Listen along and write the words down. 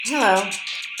Hello,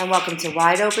 and welcome to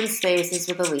Wide Open Spaces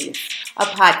with Elise, a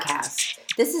podcast.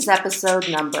 This is episode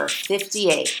number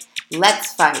 58,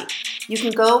 Let's Fight. You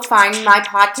can go find my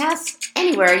podcast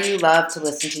anywhere you love to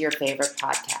listen to your favorite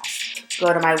podcast.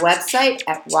 Go to my website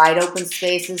at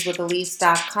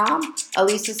wideopenspaceswithelise.com.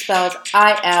 Elise is spelled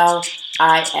I-L-I-S-E.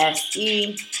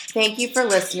 Thank you for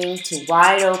listening to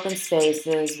Wide Open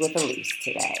Spaces with Elise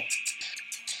today.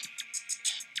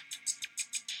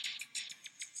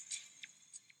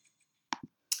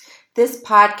 This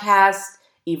podcast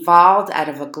evolved out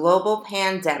of a global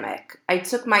pandemic. I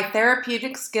took my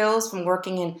therapeutic skills from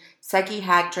working in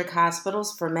psychiatric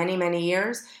hospitals for many, many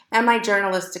years and my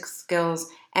journalistic skills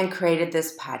and created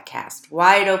this podcast,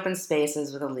 Wide Open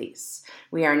Spaces with Elise.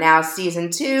 We are now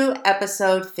season 2,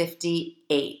 episode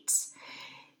 58.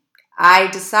 I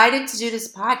decided to do this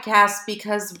podcast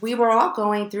because we were all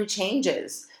going through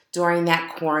changes during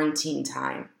that quarantine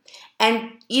time.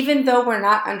 And even though we're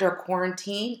not under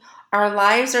quarantine, our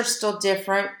lives are still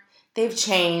different. They've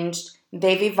changed,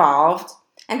 they've evolved,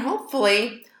 and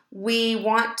hopefully we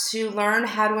want to learn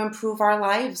how to improve our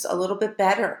lives a little bit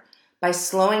better by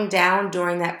slowing down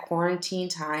during that quarantine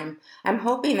time. I'm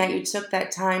hoping that you took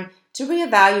that time to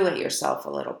reevaluate yourself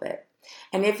a little bit.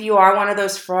 And if you are one of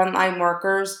those frontline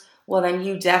workers, well, then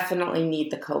you definitely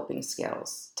need the coping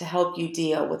skills to help you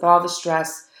deal with all the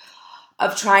stress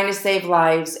of trying to save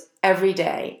lives every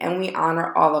day, and we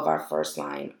honor all of our first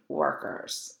line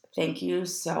workers. Thank you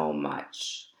so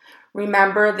much.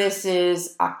 Remember, this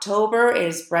is October. It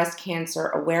is Breast Cancer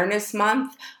Awareness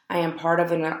Month. I am part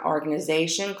of an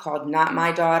organization called Not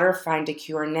My Daughter, Find a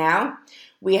Cure Now.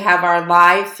 We have our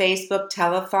live Facebook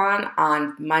telethon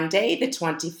on Monday, the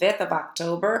 25th of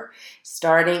October,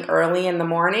 starting early in the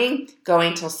morning,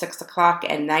 going till 6 o'clock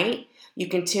at night. You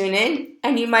can tune in,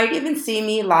 and you might even see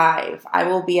me live. I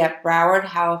will be at Broward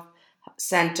Health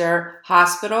Center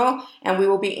Hospital, and we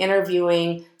will be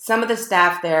interviewing some of the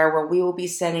staff there where we will be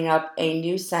setting up a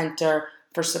new center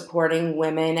for supporting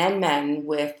women and men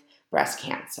with breast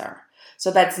cancer.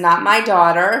 So that's Not My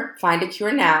Daughter, Find a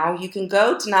Cure Now. You can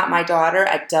go to Not My Daughter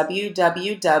at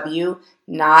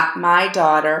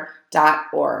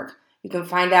www.notmydaughter.org. You can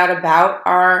find out about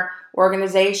our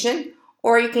organization,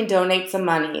 or you can donate some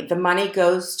money. The money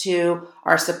goes to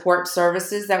our support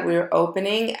services that we're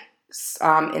opening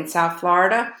in South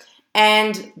Florida,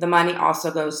 and the money also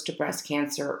goes to breast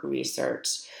cancer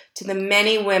research. To the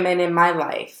many women in my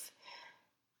life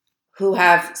who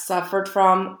have suffered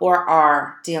from or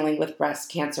are dealing with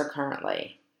breast cancer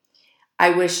currently, I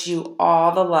wish you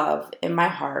all the love in my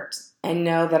heart and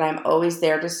know that I'm always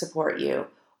there to support you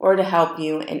or to help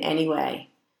you in any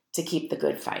way to keep the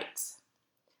good fight.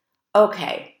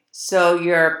 Okay, so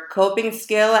your coping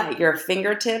skill at your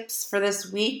fingertips for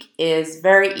this week is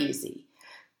very easy.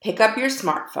 Pick up your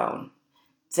smartphone,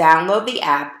 download the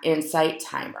app Insight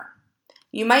Timer.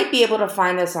 You might be able to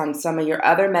find this on some of your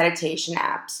other meditation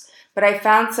apps, but I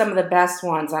found some of the best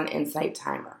ones on Insight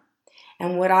Timer.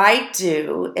 And what I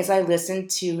do is I listen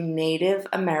to Native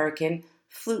American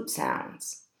flute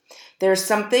sounds. There's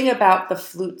something about the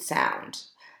flute sound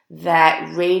that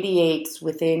radiates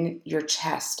within your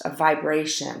chest, a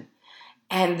vibration.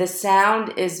 And the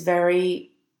sound is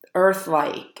very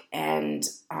earth-like and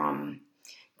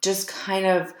just kind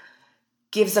of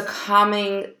gives a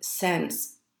calming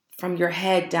sense from your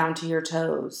head down to your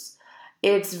toes.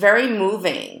 It's very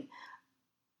moving.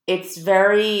 It's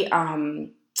very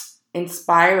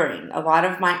inspiring. A lot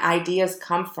of my ideas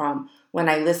come from when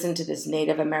I listen to this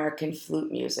Native American flute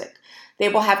music. They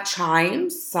will have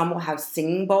chimes, some will have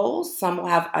singing bowls, some will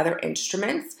have other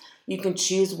instruments. You can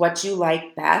choose what you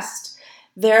like best.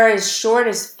 They're as short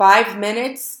as 5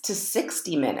 minutes to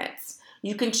 60 minutes.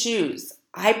 You can choose.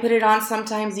 I put it on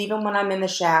sometimes even when I'm in the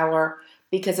shower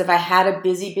because if I had a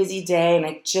busy day and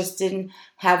I just didn't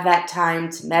have that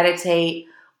time to meditate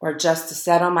or just to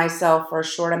settle myself for a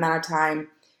short amount of time,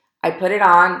 I put it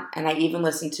on and I even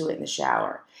listen to it in the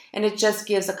shower. And it just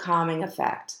gives a calming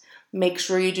effect. Make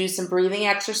sure you do some breathing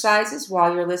exercises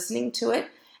while you're listening to it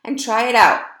and try it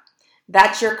out.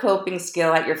 That's your coping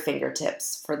skill at your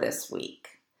fingertips for this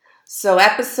week. So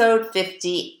episode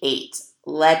 58,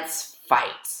 Let's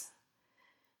Fight.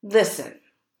 Listen,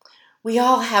 we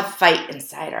all have fight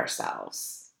inside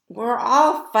ourselves. We're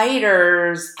all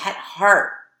fighters at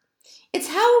heart. It's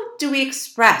how do we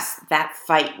express that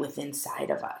fight within inside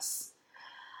of us.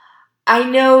 I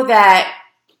know that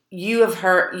you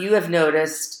have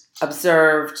noticed,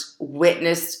 observed,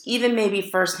 witnessed, even maybe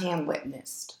firsthand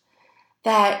witnessed,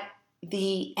 that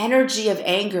the energy of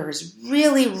anger is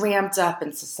really ramped up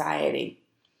in society.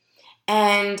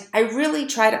 And I really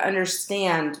try to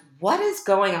understand what is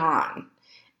going on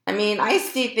I mean, I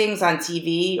see things on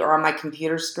TV or on my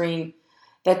computer screen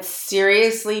that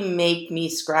seriously make me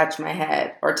scratch my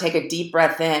head or take a deep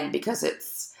breath in because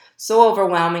it's so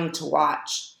overwhelming to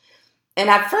watch. And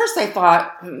at first I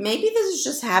thought, maybe this is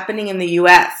just happening in the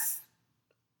US.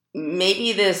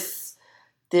 Maybe this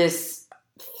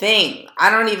thing, I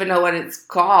don't even know what it's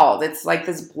called. It's like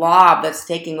this blob that's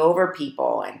taking over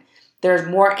people, and they're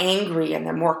more angry and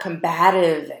they're more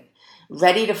combative and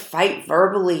ready to fight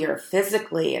verbally or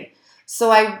physically. And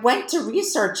so I went to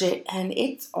research it, and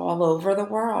it's all over the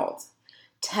world.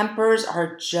 Tempers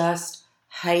are just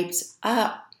hyped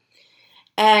up.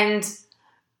 And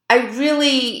I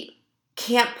really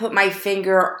can't put my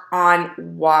finger on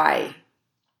why.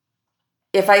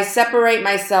 If I separate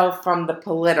myself from the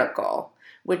political,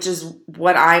 which is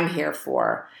what I'm here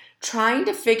for, trying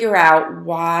to figure out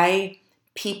why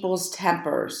people's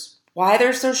tempers, why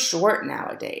they're so short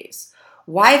nowadays,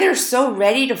 why they're so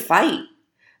ready to fight.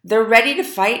 They're ready to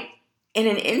fight in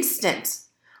an instant.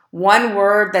 One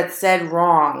word that's said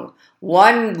wrong,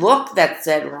 one look that's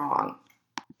said wrong.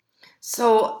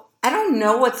 So I don't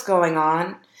know what's going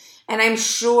on, and I'm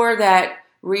sure that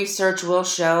research will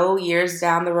show years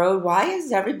down the road, why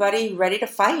is everybody ready to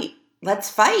fight? Let's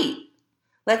fight.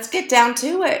 Let's get down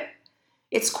to it.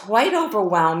 It's quite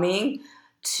overwhelming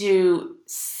to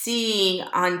see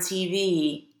on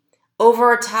TV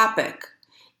over a topic.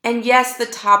 And yes, the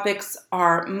topics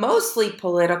are mostly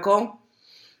political.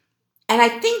 And I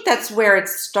think that's where it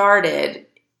started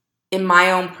in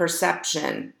my own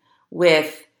perception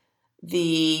with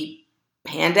the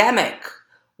pandemic,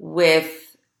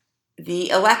 with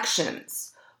the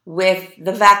elections, with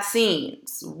the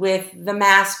vaccines, with the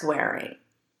mask wearing.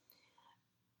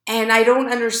 And I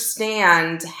don't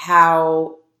understand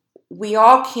how we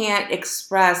all can't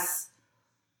express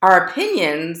our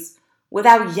opinions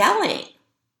without yelling.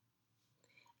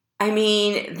 I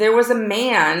mean, there was a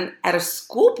man at a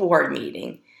school board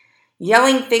meeting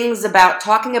yelling things about,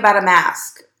 talking about a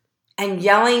mask and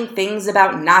yelling things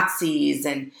about Nazis.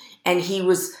 And he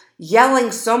was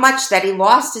yelling so much that he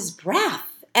lost his breath.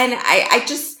 And I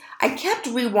kept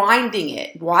rewinding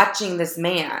it, watching this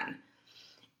man.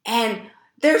 And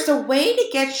there's a way to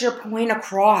get your point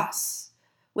across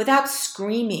without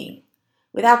screaming,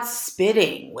 without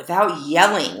spitting, without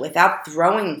yelling, without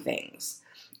throwing things.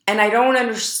 And I don't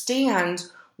understand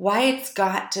why it's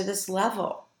got to this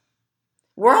level.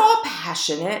 We're all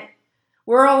passionate.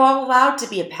 We're all allowed to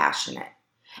be passionate.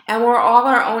 And we're all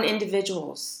our own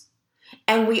individuals.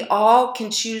 And we all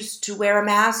can choose to wear a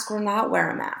mask or not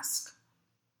wear a mask.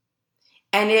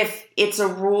 And if it's a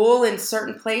rule in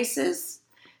certain places,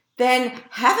 then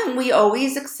haven't we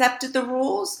always accepted the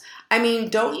rules? I mean,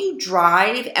 don't you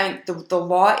drive and the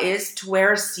law is to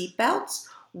wear a seatbelt?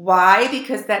 Why?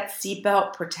 Because that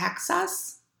seatbelt protects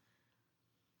us?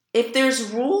 If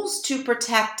there's rules to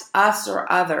protect us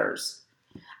or others,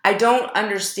 I don't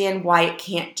understand why it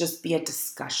can't just be a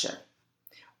discussion.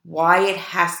 Why it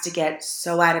has to get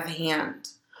so out of hand.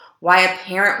 Why a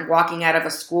parent walking out of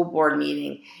a school board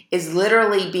meeting is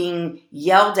literally being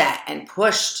yelled at and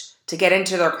pushed to get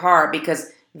into their car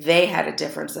because they had a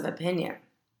difference of opinion.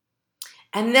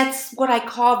 And that's what I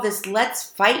call this let's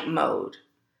fight mode.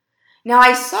 Now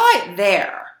I saw it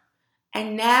there,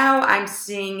 and now I'm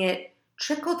seeing it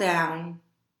trickle down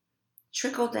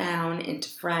into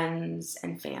friends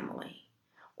and family,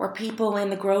 or people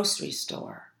in the grocery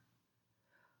store,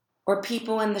 or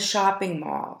people in the shopping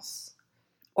malls,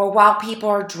 or while people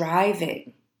are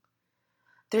driving.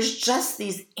 There's just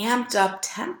these amped up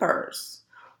tempers.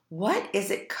 What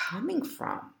is it coming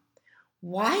from?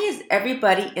 Why is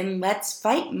everybody in let's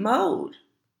fight mode?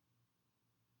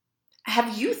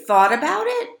 Have you thought about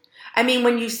it? I mean,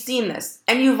 when you've seen this,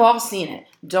 and you've all seen it,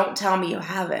 don't tell me you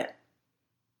haven't.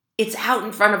 It's out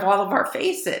in front of all of our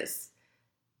faces.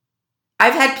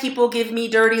 I've had people give me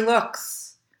dirty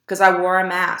looks because I wore a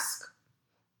mask.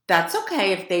 That's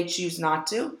okay if they choose not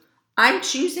to. I'm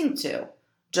choosing to,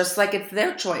 just like it's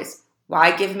their choice.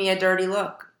 Why give me a dirty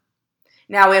look?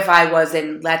 Now, if I was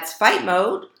in let's fight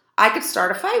mode, I could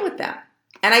start a fight with them.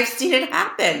 And I've seen it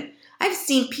happen. I've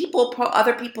seen people pull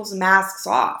other people's masks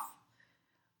off.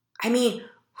 I mean,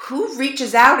 who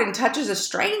reaches out and touches a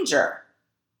stranger?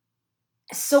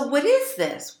 So what is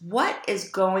this? What is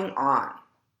going on?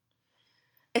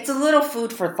 It's a little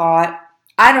food for thought.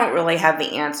 I don't really have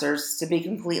the answers, to be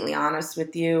completely honest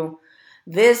with you.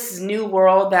 This new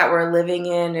world that we're living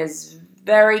in is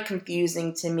very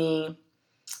confusing to me.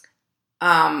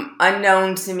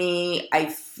 Unknown to me. I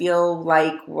feel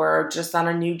like we're just on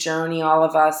a new journey, all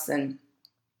of us, and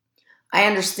I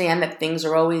understand that things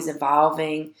are always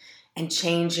evolving and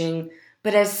changing,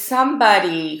 but as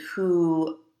somebody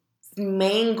who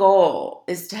main goal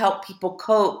is to help people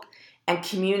cope and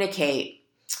communicate,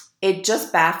 it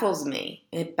just baffles me.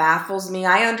 It baffles me.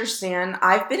 I understand.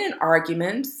 I've been in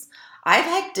arguments. I've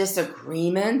had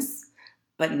disagreements,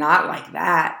 but not like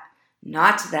that.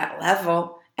 Not to that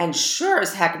level. And sure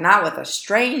as heck not with a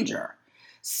stranger.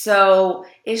 So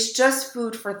it's just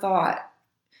food for thought.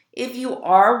 If you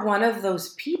are one of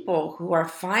those people who are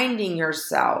finding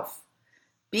yourself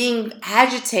being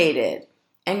agitated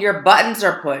and your buttons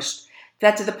are pushed,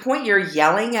 that to the point you're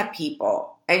yelling at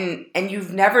people and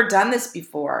you've never done this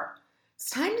before, it's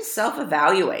time to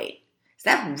self-evaluate. Is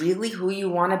that really who you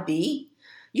want to be?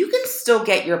 You can still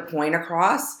get your point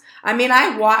across. I mean,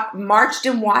 I marched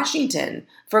in Washington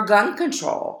for gun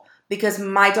control because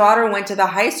my daughter went to the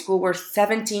high school where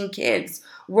 17 kids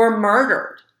were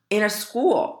murdered in a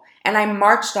school. And I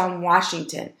marched on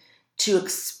Washington to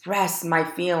express my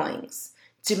feelings,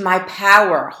 to my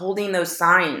power, holding those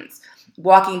signs,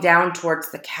 walking down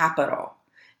towards the Capitol,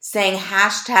 saying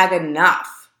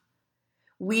 #enough.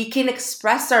 We can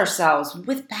express ourselves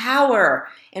with power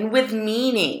and with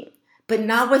meaning, but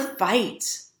not with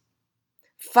fight.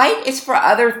 Fight is for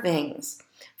other things.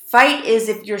 Fight is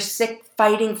if you're sick,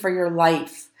 fighting for your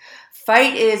life.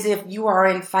 Fight is if you are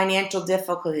in financial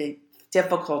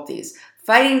difficulties,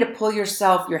 fighting to pull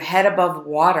your head above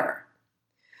water.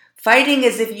 Fighting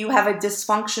is if you have a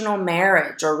dysfunctional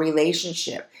marriage or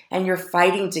relationship and you're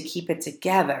fighting to keep it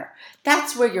together.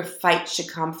 That's where your fight should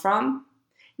come from.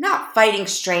 Not fighting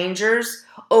strangers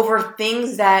over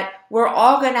things that we're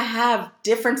all going to have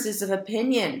differences of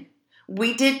opinion.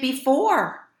 We did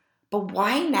before. But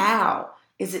why now?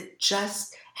 Is it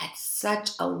just at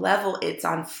such a level? It's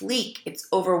on fleek. It's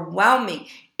overwhelming.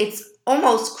 It's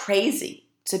almost crazy,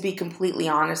 to be completely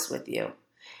honest with you.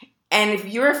 And if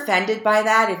you're offended by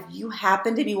that, if you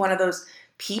happen to be one of those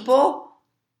people,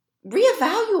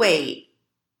 reevaluate.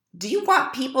 Do you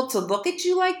want people to look at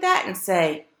you like that and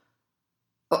say,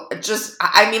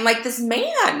 like this man,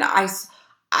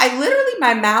 I literally,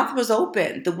 my mouth was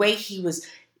open the way he was.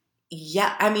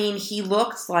 He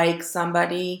looks like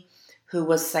somebody who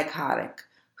was psychotic,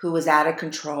 who was out of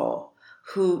control,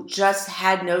 who just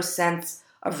had no sense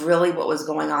of really what was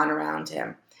going on around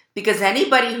him. Because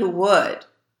anybody who would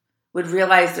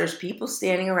realize there's people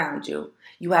standing around you.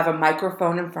 You have a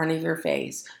microphone in front of your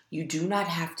face. You do not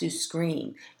have to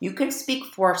scream. You can speak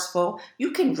forceful.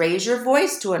 You can raise your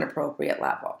voice to an appropriate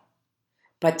level.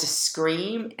 But to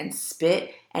scream and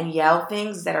spit and yell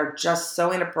things that are just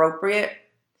so inappropriate,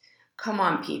 come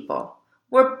on, people.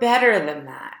 We're better than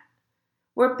that.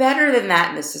 We're better than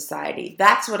that in this society.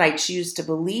 That's what I choose to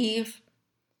believe.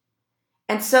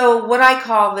 And so what I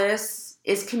call this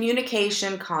is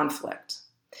communication conflict.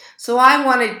 So I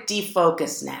want to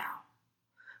defocus now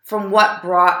from what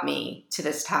brought me to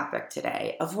this topic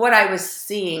today, of what I was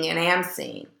seeing and am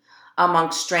seeing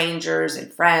amongst strangers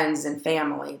and friends and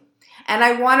family. And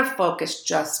I want to focus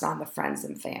just on the friends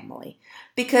and family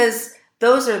because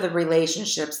those are the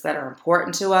relationships that are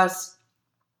important to us.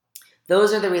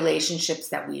 Those are the relationships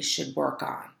that we should work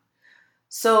on.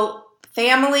 So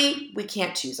family, we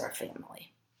can't choose our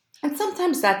family. And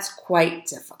sometimes that's quite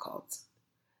difficult.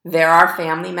 There are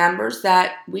family members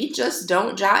that we just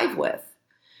don't jive with.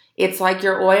 It's like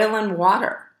your oil and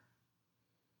water.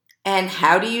 And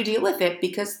how do you deal with it?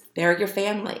 Because they're your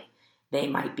family. They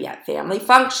might be at family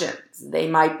functions. They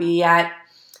might be at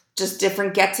just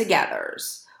different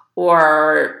get-togethers.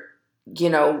 Or,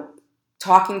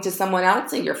 talking to someone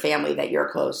else in your family that you're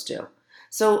close to.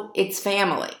 So it's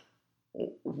family.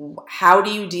 How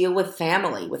do you deal with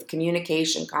family, with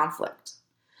communication conflict?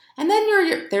 And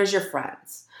then there's your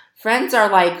friends. Friends are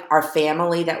like our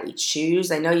family that we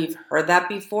choose. I know you've heard that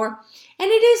before. And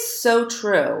it is so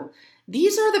true.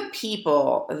 These are the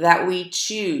people that we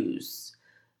choose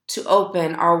to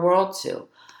open our world to.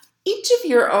 Each of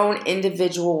your own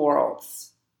individual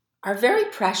worlds are very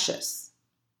precious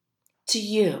to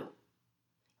you.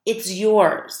 It's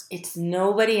yours. It's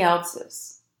nobody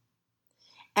else's.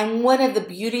 And one of the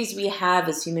beauties we have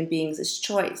as human beings is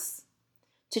choice.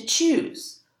 To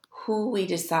choose who we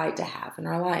decide to have in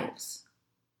our lives.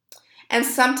 And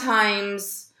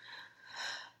sometimes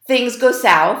things go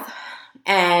south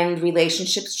and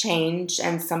relationships change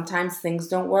and sometimes things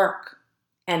don't work.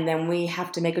 And then we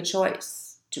have to make a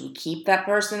choice. Do we keep that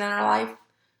person in our life?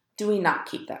 Do we not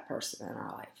keep that person in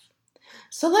our life?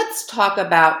 So let's talk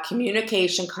about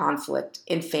communication conflict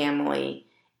in family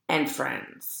and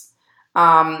friends.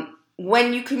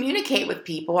 When you communicate with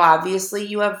people, obviously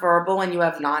you have verbal and you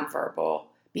have nonverbal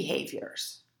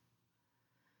behaviors.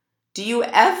 Do you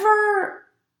ever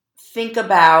think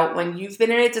about when you've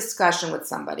been in a discussion with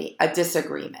somebody, a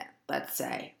disagreement, let's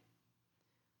say,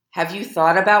 Have you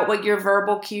thought about what your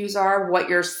verbal cues are, what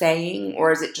you're saying,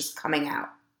 or is it just coming out?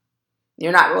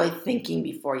 You're not really thinking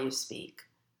before you speak.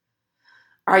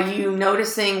 Are you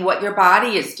noticing what your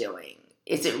body is doing?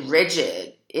 Is it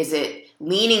rigid? Is it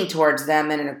leaning towards them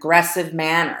in an aggressive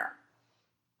manner?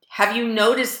 Have you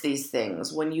noticed these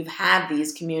things when you've had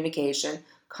these communication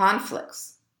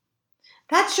conflicts?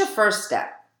 That's your first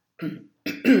step.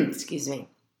 Excuse me.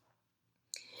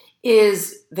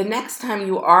 Is the next time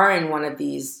you are in one of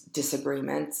these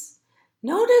disagreements,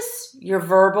 notice your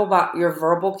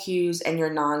verbal cues and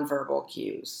your nonverbal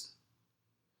cues.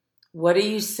 What are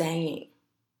you saying?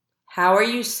 How are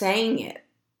you saying it?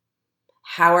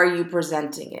 How are you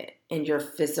presenting it in your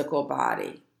physical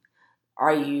body?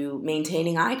 Are you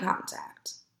maintaining eye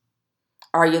contact?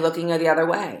 Are you looking the other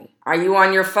way? Are you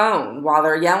on your phone while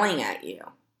they're yelling at you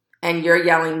and you're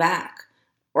yelling back?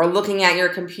 Or looking at your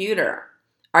computer?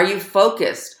 Are you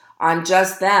focused on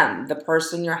just them, the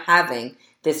person you're having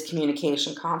this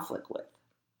communication conflict with?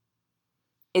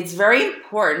 It's very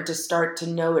important to start to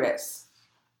notice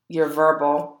your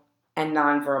verbal and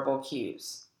nonverbal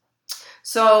cues.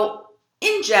 So,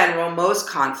 in general, most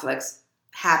conflicts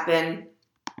happen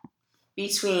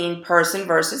between person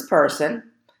versus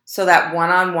person, so that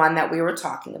one-on-one that we were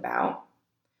talking about,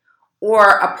 or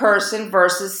a person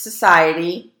versus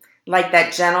society, like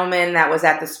that gentleman that was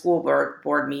at the school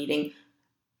board meeting,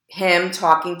 him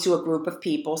talking to a group of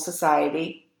people,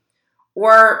 society,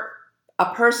 or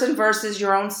a person versus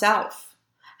your own self,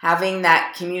 having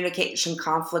that communication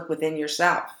conflict within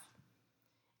yourself.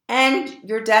 And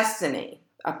your destiny,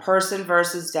 a person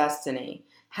versus destiny,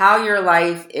 how your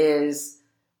life is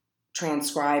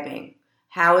transcribing,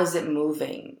 how is it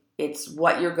moving? It's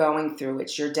what you're going through,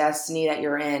 it's your destiny that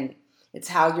you're in, it's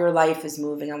how your life is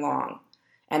moving along,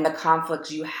 and the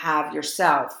conflicts you have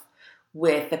yourself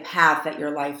with the path that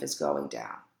your life is going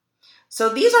down. So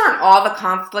these aren't all the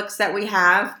conflicts that we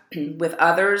have with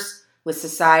others, with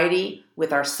society,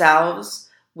 with ourselves,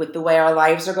 with the way our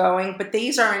lives are going, but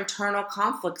these are internal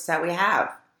conflicts that we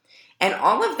have. And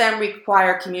all of them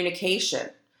require communication.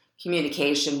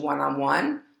 Communication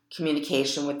one-on-one,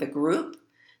 communication with the group,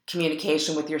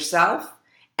 communication with yourself,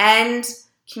 and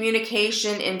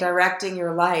communication in directing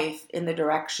your life in the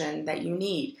direction that you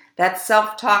need. That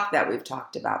self-talk that we've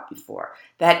talked about before,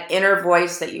 that inner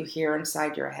voice that you hear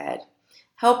inside your head,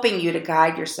 helping you to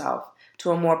guide yourself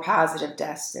to a more positive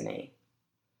destiny.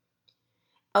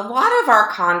 A lot of our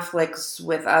conflicts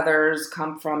with others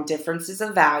come from differences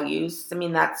of values. I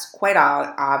mean, that's quite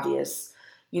obvious.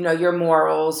 You know, your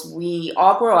morals. We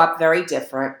all grow up very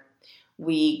different.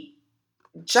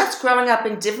 Just growing up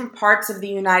in different parts of the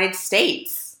United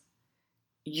States,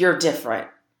 you're different.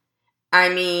 I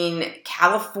mean,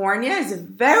 California is a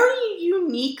very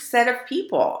unique set of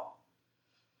people.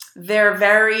 They're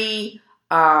very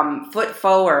foot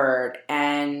forward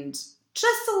and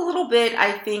just a little bit,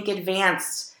 I think,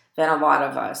 advanced than a lot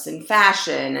of us in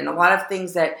fashion and a lot of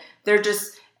things that they're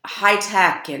just high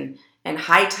tech and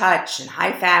high touch and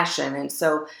high fashion. And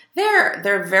so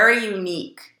they're very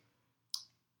unique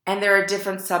and they're a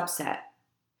different subset.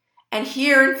 And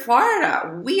here in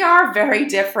Florida, we are very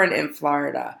different in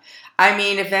Florida. I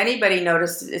mean, if anybody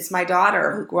noticed, it's my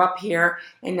daughter who grew up here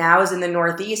and now is in the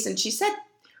Northeast. And she said,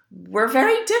 we're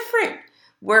very different.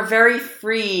 We're very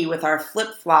free with our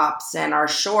flip-flops and our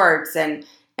shorts and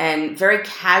very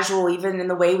casual even in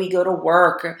the way we go to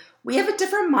work. We have a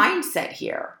different mindset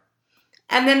here.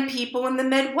 And then people in the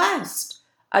Midwest,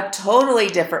 a totally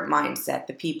different mindset,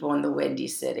 the people in the Windy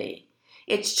City.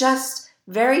 It's just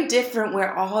very different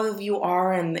where all of you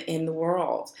are in the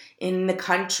world, in the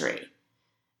country.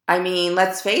 I mean,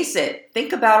 let's face it.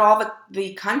 Think about all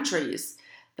the countries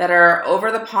that are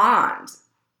over the pond,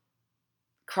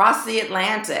 across the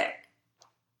Atlantic,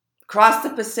 across the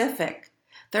Pacific.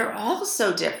 They're all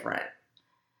so different.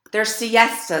 Their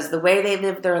siestas, the way they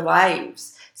live their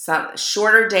lives, some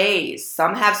shorter days,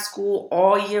 some have school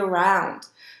all year round.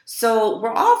 So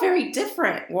we're all very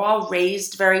different. We're all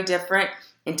raised very different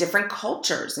in different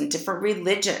cultures and different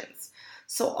religions.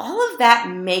 So all of that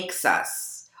makes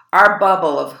us our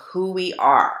bubble of who we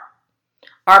are,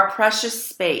 our precious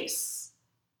space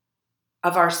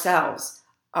of ourselves,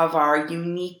 of our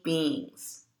unique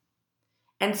beings.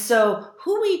 And so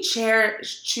who we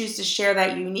choose to share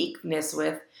that uniqueness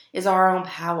with is our own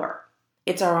power.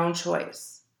 It's our own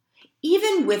choice,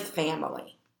 even with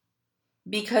family,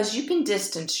 because you can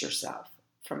distance yourself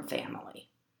from family.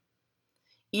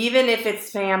 Even if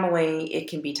it's family, it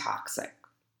can be toxic.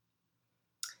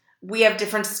 We have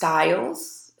different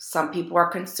styles. Some people are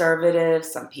conservative.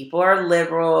 Some people are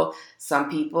liberal. Some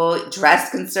people dress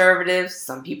conservative.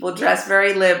 Some people dress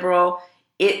very liberal.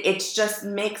 It just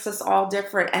makes us all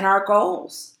different, and our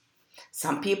goals.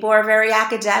 Some people are very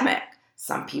academic.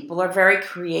 Some people are very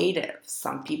creative.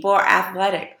 Some people are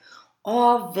athletic.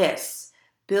 All this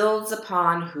builds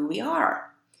upon who we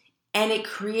are, and it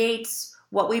creates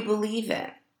what we believe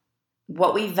in,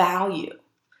 what we value,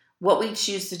 what we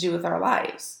choose to do with our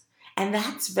lives. And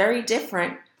that's very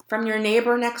different from your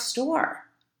neighbor next door.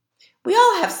 We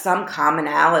all have some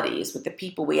commonalities with the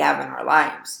people we have in our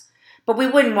lives, but we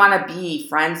wouldn't want to be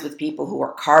friends with people who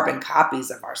are carbon copies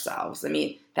of ourselves. I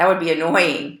mean, that would be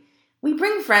annoying. We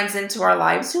bring friends into our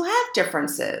lives who have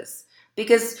differences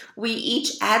because we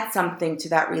each add something to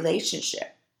that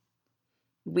relationship.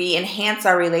 We enhance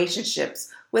our relationships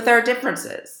with our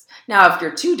differences. Now, if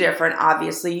you're too different,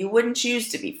 obviously you wouldn't choose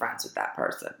to be friends with that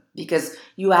person because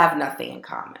you have nothing in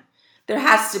common. There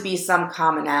has to be some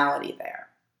commonality there.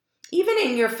 Even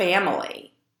in your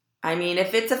family. I mean,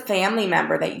 if it's a family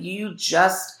member that you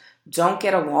just don't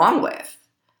get along with,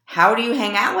 how do you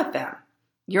hang out with them?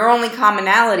 Your only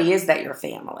commonality is that you're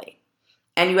family.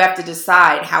 And you have to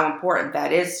decide how important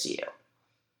that is to you.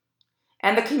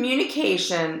 And the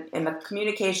communication, in the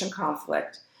communication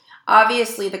conflict,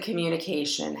 obviously the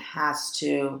communication has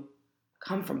to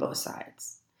come from both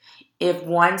sides. If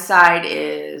one side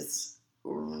is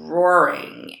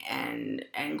roaring and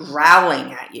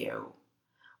growling at you,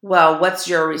 well, what's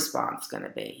your response going to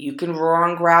be? You can roar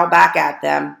and growl back at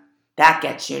them. That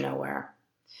gets you nowhere.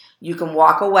 You can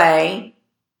walk away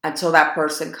until that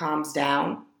person calms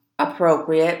down,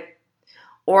 appropriate,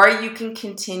 or you can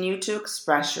continue to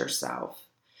express yourself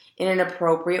in an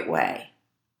appropriate way.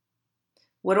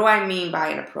 What do I mean by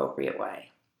an appropriate way?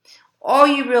 All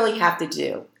you really have to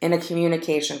do in a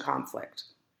communication conflict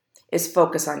is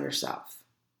focus on yourself.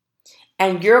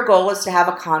 And your goal is to have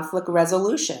a conflict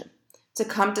resolution, to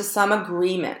come to some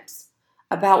agreement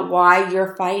about why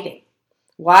you're fighting.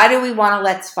 Why do we want to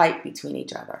let's fight between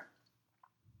each other?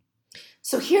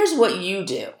 So here's what you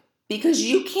do, because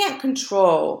you can't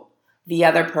control the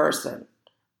other person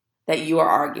that you are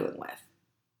arguing with.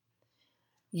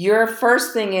 Your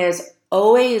first thing is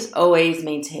always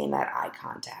maintain that eye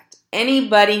contact.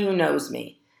 Anybody who knows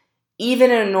me,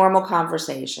 even in a normal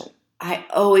conversation, I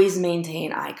always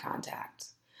maintain eye contact.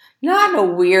 Not in a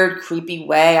weird, creepy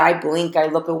way. I blink, I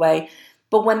look away.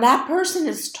 But when that person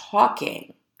is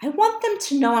talking, I want them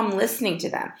to know I'm listening to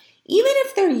them. Even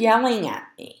if they're yelling at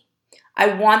me, I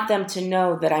want them to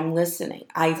know that I'm listening.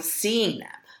 I'm seeing them.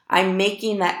 I'm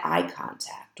making that eye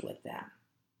contact with them.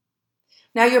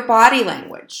 Now, your body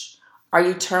language. Are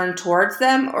you turned towards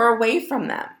them or away from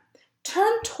them?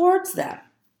 Turn towards them.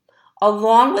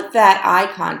 Along with that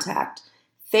eye contact,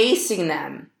 facing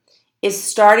them is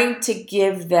starting to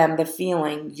give them the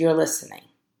feeling you're listening.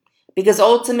 Because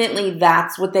ultimately,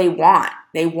 that's what they want.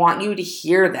 They want you to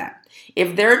hear them.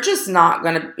 If they just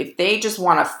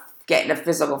want to get in a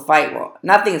physical fight, well,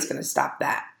 nothing's going to stop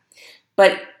that.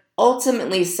 But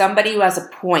ultimately, somebody who has a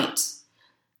point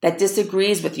that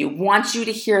disagrees with you wants you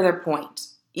to hear their point.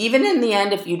 Even in the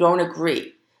end, if you don't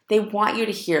agree, they want you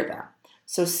to hear them.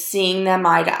 So seeing them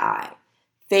eye to eye,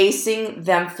 facing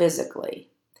them physically,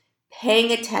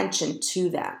 paying attention to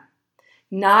them,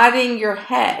 nodding your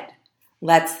head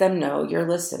lets them know you're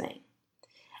listening.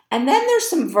 And then there's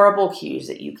some verbal cues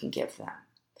that you can give them.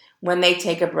 When they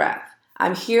take a breath,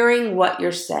 I'm hearing what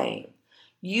you're saying.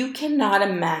 You cannot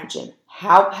imagine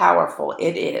how powerful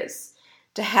it is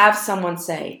to have someone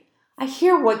say, I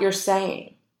hear what you're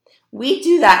saying. We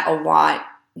do that a lot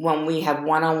when we have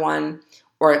one-on-one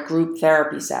or group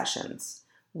therapy sessions.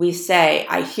 We say,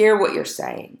 I hear what you're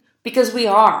saying, because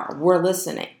we're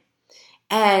listening.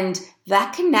 And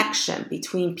that connection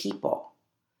between people,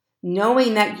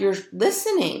 knowing that you're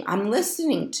listening, I'm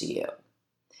listening to you,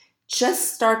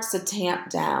 just starts to tamp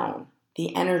down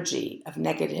the energy of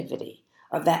negativity,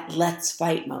 of that let's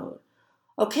fight mode.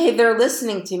 Okay, they're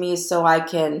listening to me so I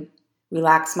can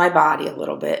relax my body a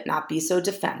little bit, not be so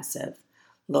defensive,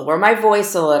 lower my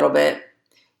voice a little bit.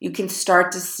 You can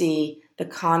start to see the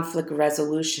conflict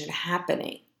resolution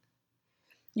happening.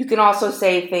 You can also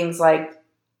say things like,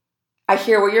 I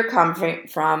hear where you're coming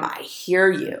from, I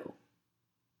hear you.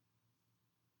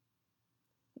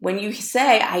 When you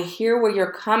say, I hear where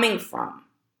you're coming from,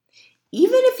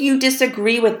 even if you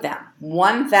disagree with them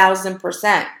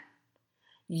 1,000%,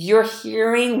 you're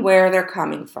hearing where they're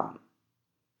coming from.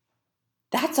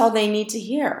 That's all they need to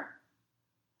hear.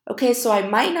 Okay, so I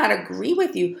might not agree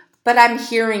with you, but I'm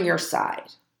hearing your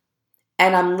side.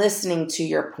 And I'm listening to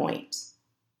your point.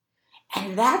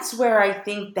 And that's where I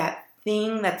think that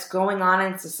thing that's going on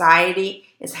in society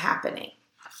is happening.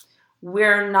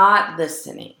 We're not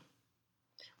listening.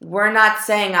 We're not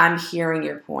saying, I'm hearing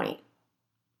your point.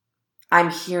 I'm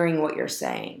hearing what you're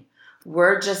saying.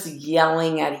 We're just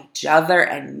yelling at each other,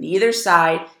 and neither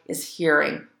side is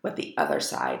hearing what the other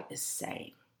side is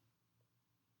saying.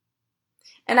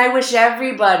 And I wish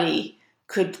everybody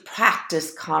could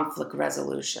practice conflict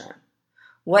resolution.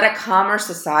 What a calmer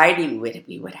society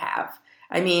we would have.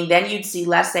 I mean, then you'd see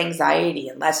less anxiety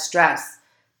and less stress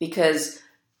because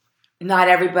not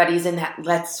everybody's in that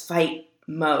let's fight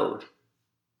mode.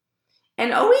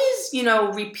 And always,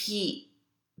 repeat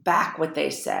back what they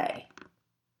say.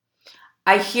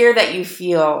 I hear that you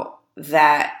feel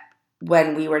that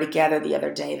when we were together the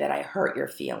other day that I hurt your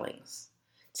feelings.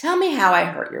 Tell me how I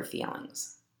hurt your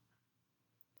feelings.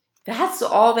 That's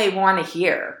all they want to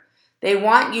hear. They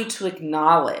want you to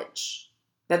acknowledge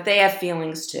that they have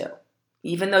feelings too,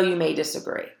 even though you may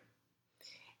disagree.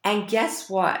 And guess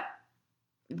what?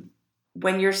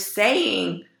 When you're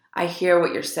saying, I hear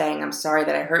what you're saying, I'm sorry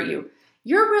that I hurt you,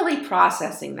 you're really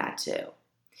processing that too.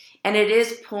 And it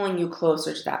is pulling you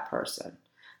closer to that person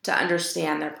to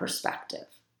understand their perspective,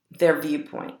 their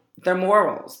viewpoint, their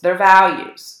morals, their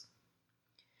values.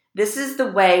 This is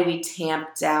the way we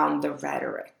tamp down the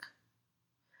rhetoric.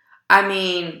 I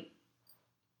mean,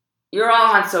 you're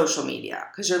all on social media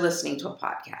because you're listening to a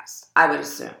podcast, I would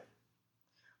assume.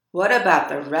 What about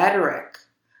the rhetoric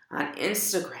on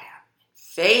Instagram,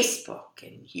 Facebook,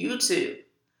 and YouTube?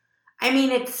 I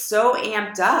mean, it's so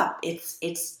amped up.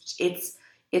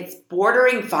 It's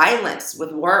bordering violence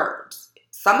with words.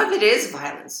 Some of it is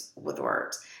violence with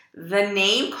words. The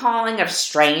name calling of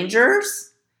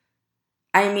strangers.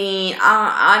 I mean,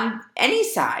 on any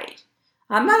side.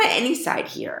 I'm not on any side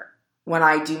here when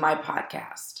I do my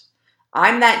podcast.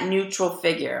 I'm that neutral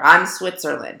figure. I'm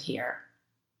Switzerland here.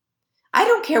 I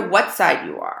don't care what side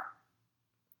you are.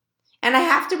 And I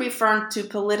have to refer to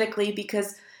politically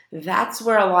because that's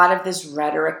where a lot of this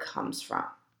rhetoric comes from.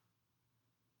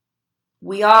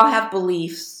 We all have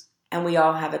beliefs and we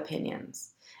all have opinions.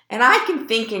 And I can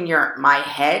think in my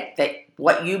head that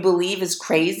what you believe is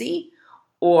crazy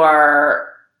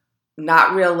or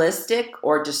not realistic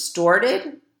or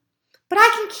distorted. But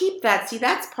I can keep that. See,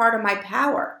 that's part of my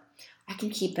power. I can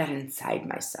keep that inside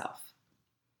myself.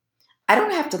 I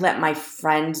don't have to let my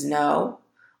friends know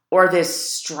or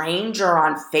this stranger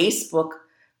on Facebook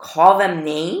call them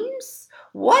names.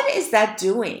 What is that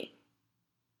doing?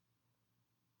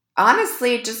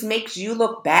 Honestly, it just makes you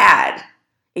look bad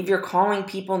if you're calling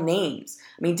people names.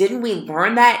 I mean, didn't we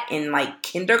learn that in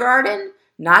kindergarten?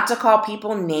 Not to call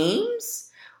people names?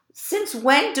 Since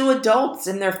when do adults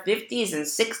in their 50s and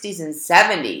 60s and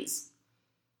 70s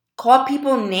call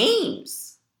people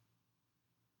names?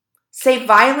 Say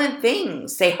violent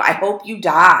things. Say, I hope you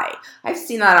die. I've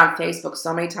seen that on Facebook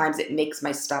so many times it makes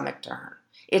my stomach turn.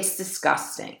 It's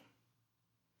disgusting.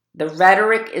 The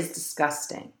rhetoric is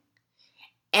disgusting.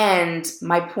 And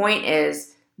my point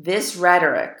is, this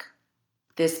rhetoric,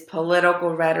 this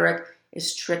political rhetoric,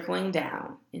 is trickling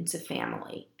down into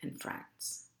family and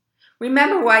friends.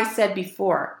 Remember what I said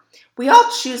before. We all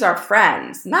choose our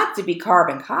friends not to be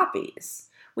carbon copies.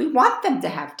 We want them to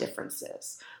have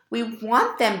differences. We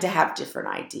want them to have different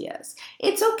ideas.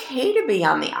 It's okay to be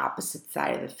on the opposite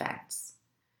side of the fence.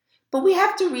 But we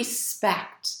have to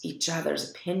respect each other's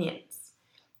opinions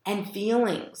and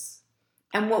feelings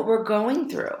and what we're going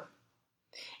through.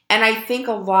 And I think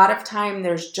a lot of time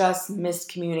there's just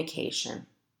miscommunication.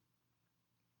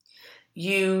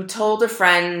 You told a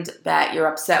friend that you're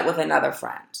upset with another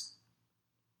friend.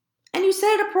 And you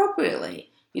said it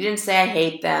appropriately. You didn't say I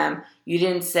hate them. You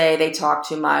didn't say they talk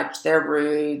too much. They're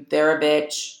rude. They're a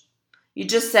bitch. You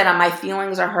just said my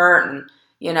feelings are hurt and,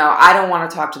 I don't want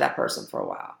to talk to that person for a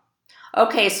while.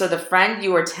 Okay, so the friend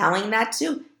you were telling that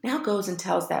to now goes and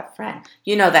tells that friend.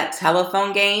 That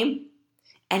telephone game?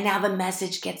 And now the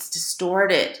message gets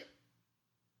distorted.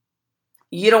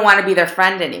 You don't want to be their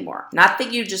friend anymore. Not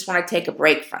that you just want to take a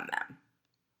break from them.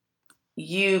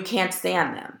 You can't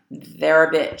stand them. They're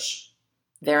a bitch.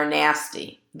 They're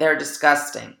nasty. They're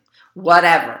disgusting.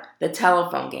 Whatever. The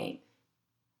telephone game.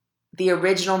 The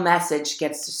original message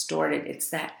gets distorted. It's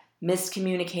that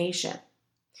miscommunication.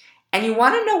 And you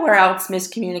want to know where else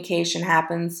miscommunication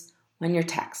happens? When you're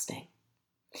texting.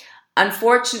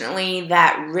 Unfortunately,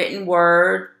 that written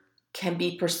word can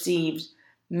be perceived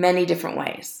many different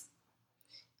ways.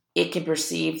 It can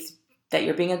perceive that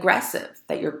you're being aggressive,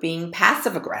 that you're being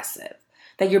passive aggressive,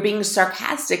 that you're being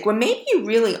sarcastic, when maybe you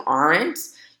really aren't.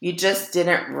 You just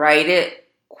didn't write it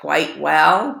quite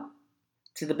well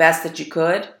to the best that you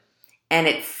could, and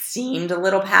it seemed a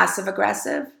little passive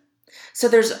aggressive. So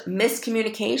there's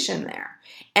miscommunication there.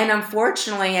 And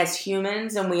unfortunately, as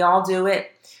humans, and we all do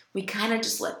it, we kind of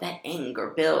just let that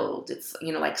anger build. It's,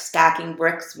 like stacking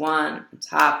bricks one on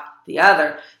top the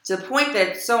other, to the point that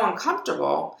it's so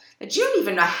uncomfortable that you don't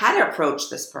even know how to approach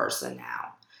this person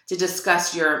now to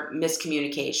discuss your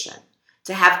miscommunication,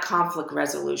 to have conflict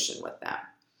resolution with them.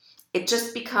 It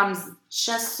just becomes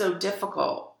just so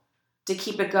difficult to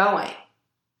keep it going.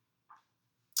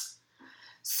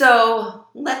 So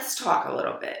let's talk a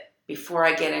little bit before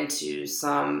I get into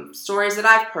some stories that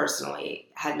I've personally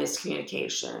had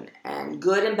miscommunication, and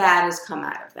good and bad has come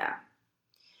out of them.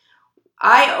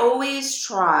 I always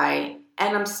try,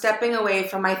 and I'm stepping away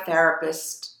from my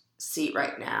therapist seat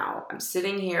right now. I'm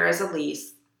sitting here as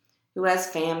Elise, who has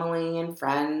family and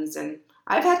friends, and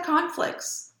I've had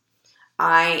conflicts.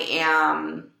 I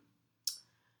am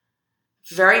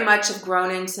very much have grown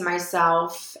into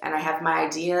myself, and I have my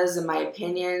ideas and my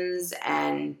opinions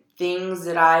and things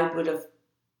that I would have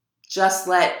just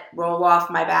let roll off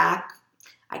my back.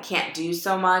 I can't do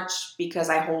so much because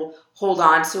I hold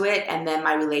on to it, and then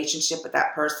my relationship with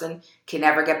that person can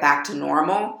never get back to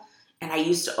normal. And I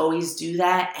used to always do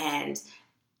that, and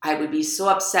I would be so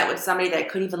upset with somebody that I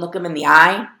couldn't even look them in the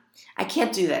eye. I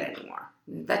can't do that anymore.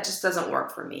 That just doesn't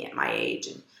work for me at my age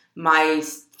and my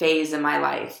phase in my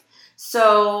life.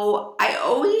 So I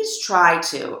really try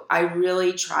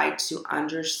to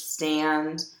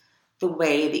understand the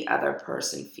way the other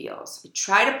person feels. I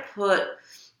try to put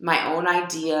my own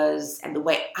ideas and the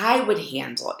way I would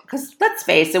handle it. Because let's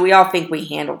face it, we all think we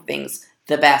handle things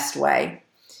the best way.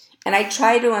 And I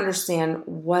try to understand,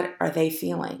 what are they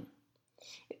feeling?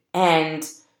 And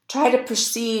try to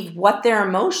perceive what their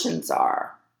emotions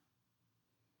are.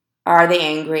 Are they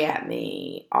angry at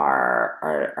me?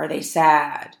 Are they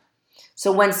sad?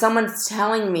 So when someone's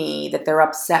telling me that they're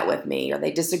upset with me or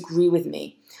they disagree with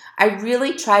me, I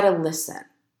really try to listen.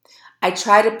 I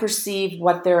try to perceive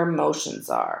what their emotions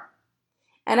are.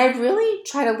 And I really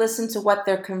try to listen to what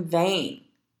they're conveying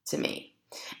to me.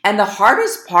 And the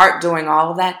hardest part doing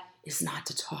all of that is not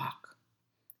to talk.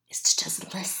 It's to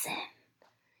just listen.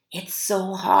 It's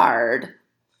so hard.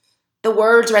 The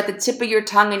words are at the tip of your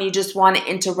tongue and you just want to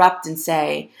interrupt and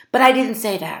say, but I didn't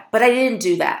say that, but I didn't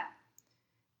do that.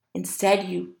 Instead,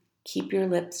 you keep your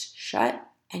lips shut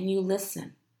and you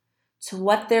listen to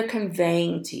what they're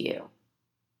conveying to you.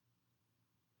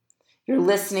 You're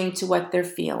listening to what they're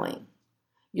feeling.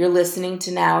 You're listening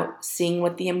to now seeing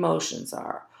what the emotions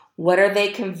are. What are they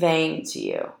conveying to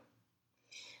you?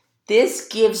 This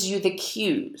gives you the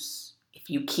cues. If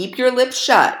you keep your lips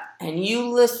shut and you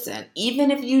listen,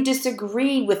 even if you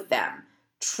disagree with them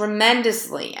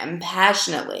tremendously and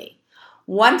passionately,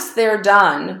 once they're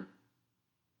done,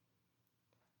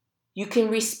 you can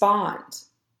respond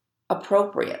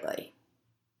appropriately.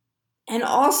 And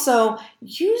also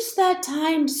use that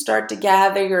time to start to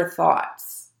gather your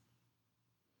thoughts.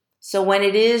 So when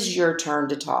it is your turn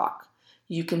to talk,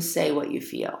 you can say what you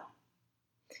feel.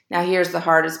 Now here's the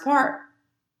hardest part.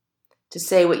 To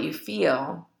say what you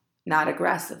feel, not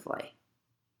aggressively.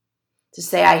 To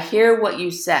say, I hear what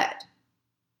you said,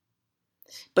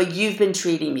 but you've been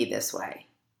treating me this way.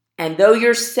 And though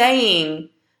you're saying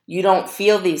you don't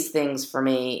feel these things for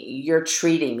me, you're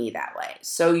treating me that way.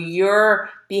 So your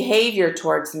behavior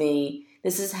towards me,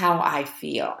 this is how I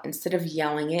feel. Instead of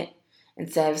yelling it,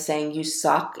 instead of saying you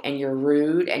suck and you're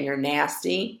rude and you're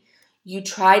nasty, you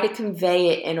try to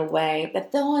convey it in a way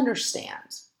that they'll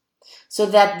understand, so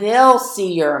that they'll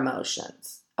see your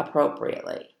emotions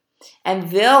appropriately. And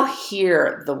they'll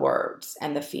hear the words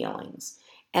and the feelings.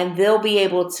 And they'll be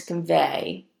able to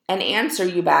convey and answer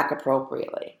you back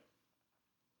appropriately.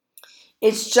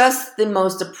 It's just the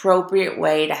most appropriate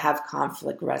way to have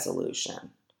conflict resolution.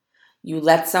 You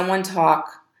let someone talk,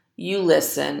 you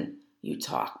listen, you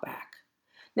talk back.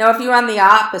 Now, if you're on the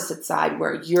opposite side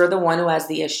where you're the one who has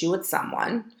the issue with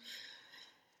someone,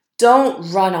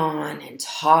 don't run on and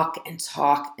talk and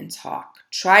talk and talk.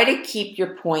 Try to keep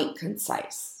your point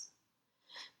concise.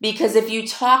 Because if you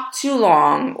talk too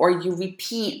long or you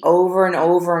repeat over and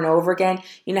over and over again,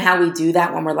 you know how we do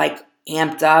that when we're like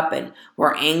amped up and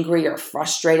we're angry or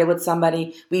frustrated with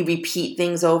somebody? We repeat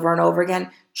things over and over again.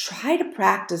 Try to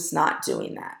practice not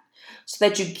doing that so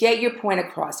that you get your point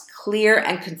across clear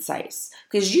and concise,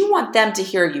 because you want them to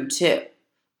hear you too,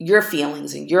 your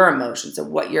feelings and your emotions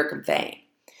and what you're conveying.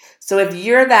 So if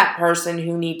you're that person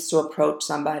who needs to approach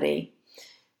somebody,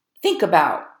 think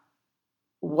about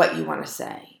what you want to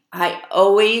say. I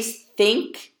always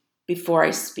think before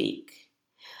I speak.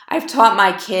 I've taught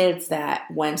my kids that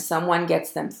when someone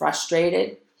gets them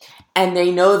frustrated and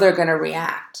they know they're going to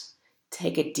react,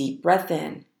 take a deep breath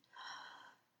in.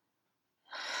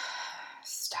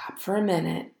 Stop for a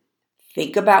minute.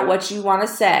 Think about what you want to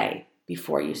say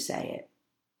before you say it.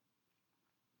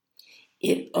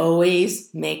 it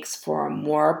always makes for a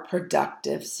more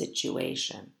productive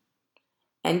situation.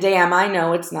 And damn, I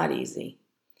know it's not easy.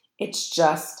 It's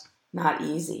just not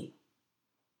easy.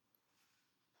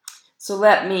 So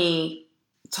let me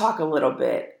talk a little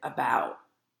bit about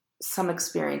some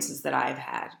experiences that I've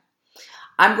had.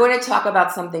 I'm going to talk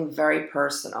about something very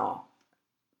personal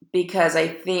because I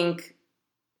think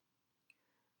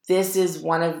this is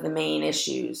one of the main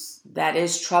issues that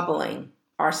is troubling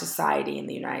our society in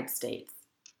the United States,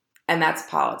 and that's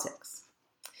politics.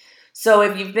 So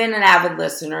if you've been an avid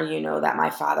listener, you know that my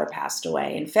father passed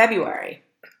away in February.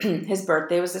 His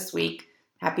birthday was this week.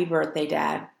 Happy birthday,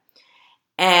 Dad.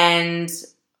 And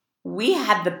we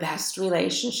had the best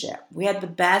relationship. We had the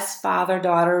best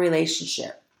father-daughter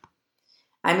relationship.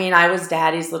 I mean, I was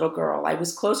Daddy's little girl. I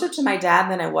was closer to my dad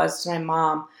than I was to my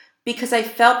mom because I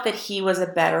felt that he was a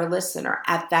better listener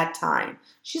at that time.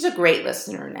 She's a great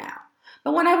listener now.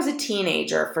 But when I was a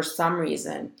teenager, for some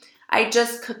reason, I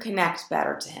just could connect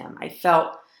better to him. I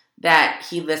felt that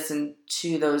he listened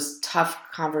to those tough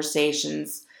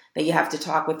conversations that you have to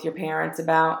talk with your parents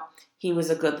about. He was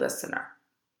a good listener.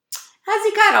 As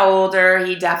he got older,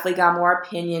 he definitely got more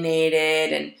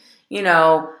opinionated. And, you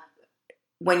know,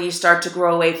 when you start to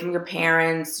grow away from your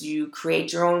parents, you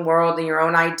create your own world and your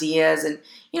own ideas. And,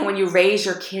 you know, when you raise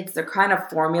your kids, they're kind of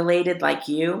formulated like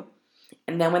you.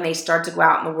 And then when they start to go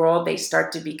out in the world, they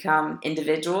start to become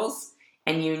individuals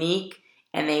and unique.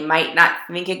 And they might not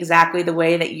think exactly the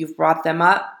way that you've brought them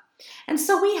up. And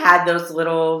so we had those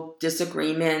little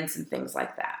disagreements and things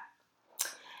like that.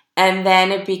 And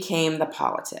then it became the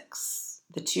politics.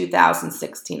 The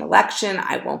 2016 election,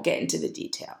 I won't get into the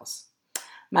details.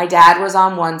 My dad was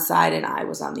on one side and I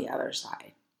was on the other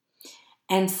side.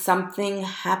 And something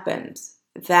happened.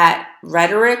 That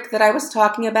rhetoric that I was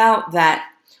talking about, that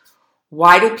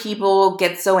why do people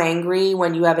get so angry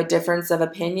when you have a difference of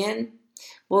opinion?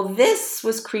 Well, this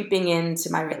was creeping into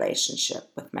my relationship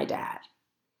with my dad.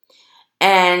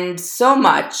 And so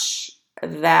much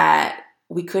that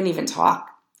we couldn't even talk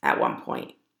at one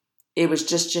point. It was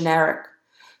just generic.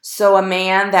 So a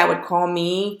man that would call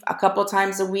me a couple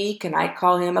times a week and I'd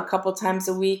call him a couple times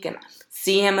a week and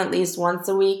see him at least once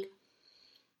a week,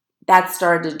 that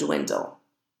started to dwindle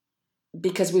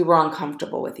because we were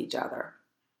uncomfortable with each other.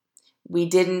 We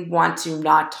didn't want to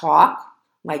not talk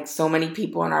like so many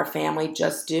people in our family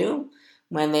just do.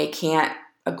 When they can't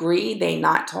agree, they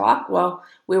not talk. Well,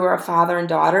 we were a father and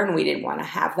daughter and we didn't want to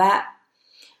have that.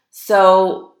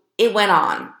 So it went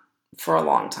on for a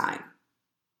long time.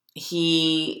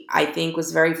 He, I think,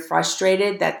 was very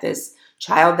frustrated that this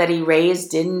child that he raised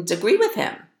didn't agree with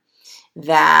him,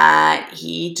 that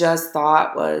he just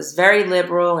thought was very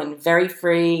liberal and very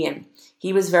free, and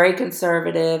he was very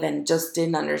conservative and just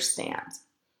didn't understand.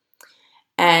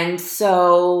 And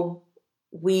so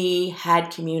we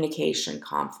had communication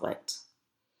conflict.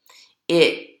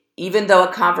 Even though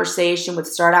a conversation would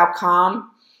start out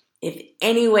calm, if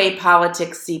any way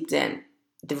politics seeped in,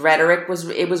 the rhetoric was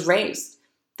raised.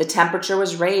 The temperature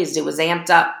was raised. It was amped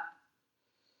up.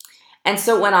 And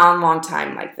so it went on a long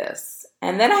time like this.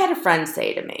 And then I had a friend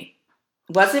say to me,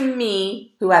 it wasn't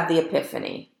me who had the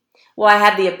epiphany. Well, I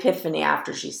had the epiphany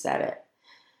after she said it.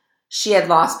 She had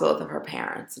lost both of her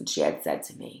parents, and she had said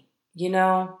to me, you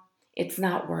know, it's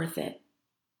not worth it.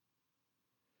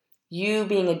 You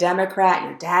being a Democrat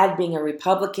and your dad being a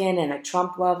Republican and a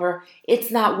Trump lover,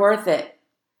 it's not worth it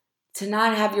to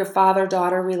not have your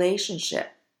father-daughter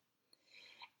relationship.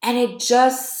 And it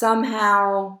just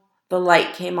somehow, the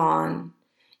light came on.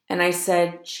 And I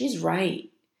said, she's right.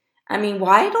 I mean,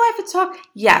 why do I have to talk?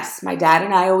 Yes, my dad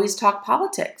and I always talk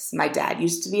politics. My dad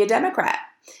used to be a Democrat.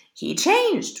 He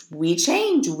changed. We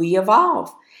change. We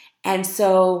evolve. And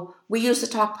so we used to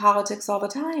talk politics all the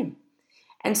time.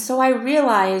 And so I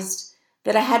realized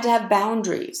that I had to have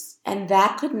boundaries. And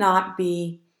that could not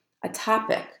be a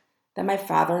topic that my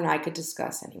father and I could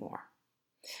discuss anymore.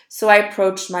 So I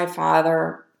approached my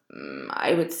father,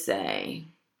 I would say,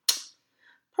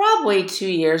 probably 2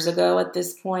 years ago at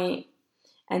this point,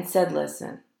 and said,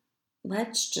 listen,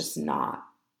 let's just not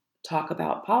talk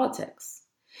about politics.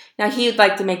 Now, he would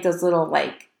like to make those little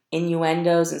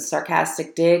innuendos and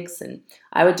sarcastic digs, and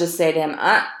I would just say to him,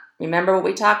 remember what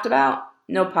we talked about?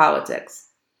 No politics.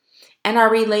 And our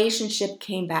relationship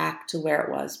came back to where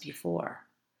it was before.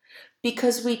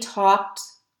 Because we talked,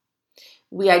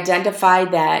 we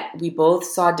identified that we both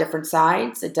saw different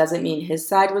sides. It doesn't mean his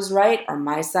side was right or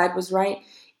my side was right.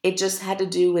 It just had to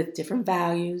do with different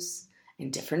values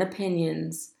and different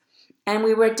opinions. And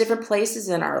we were at different places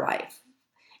in our life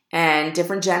and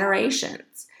different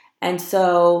generations. And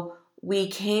so we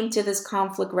came to this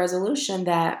conflict resolution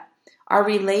that Our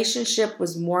relationship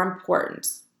was more important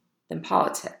than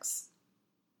politics.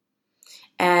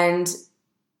 And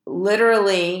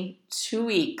literally 2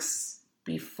 weeks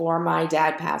before my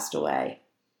dad passed away,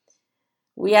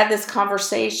 we had this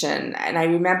conversation, and I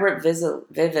remember it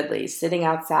vividly, sitting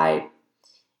outside.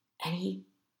 And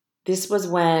this was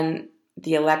when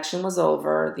the election was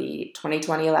over, the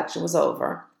 2020 election was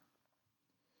over,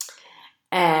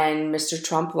 and Mr.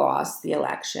 Trump lost the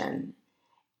election.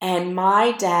 And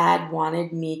my dad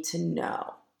wanted me to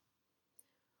know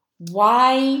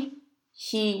why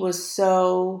he was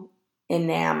so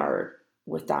enamored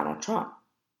with Donald Trump.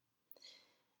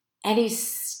 And he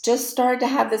just started to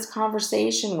have this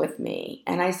conversation with me.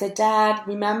 And I said, Dad,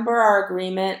 remember our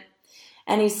agreement?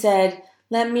 And he said,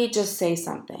 let me just say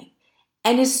something.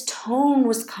 And his tone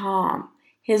was calm.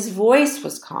 His voice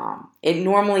was calm. It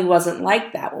normally wasn't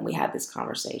like that when we had this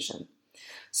conversation.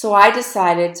 So I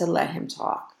decided to let him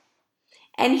talk.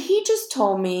 And he just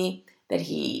told me that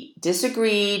he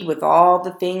disagreed with all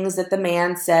the things that the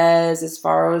man says as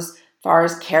far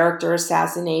as character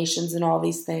assassinations and all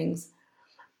these things.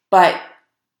 But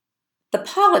the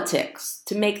politics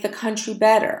to make the country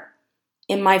better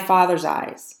in my father's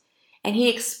eyes. And he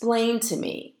explained to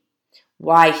me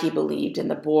why he believed in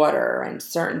the border and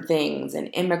certain things and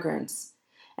immigrants.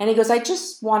 And he goes, I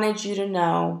just wanted you to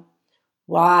know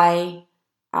why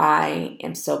I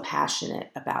am so passionate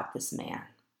about this man.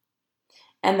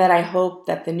 And that I hope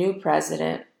that the new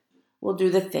president will do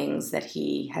the things that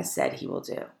he has said he will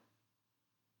do.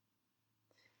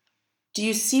 Do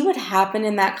you see what happened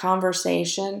in that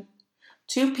conversation?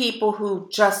 Two people who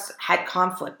just had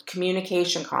conflict,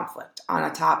 communication conflict on a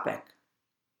topic.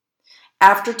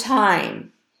 After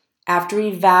time, after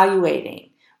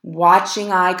evaluating,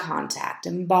 watching eye contact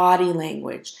and body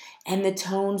language and the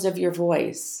tones of your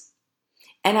voice,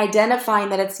 and identifying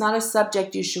that it's not a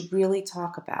subject you should really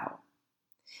talk about,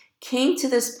 came to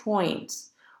this point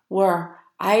where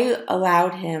I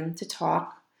allowed him to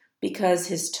talk because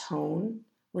his tone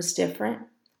was different,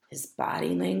 his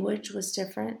body language was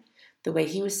different, the way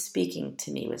he was speaking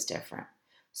to me was different.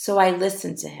 So I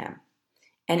listened to him.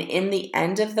 And in the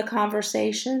end of the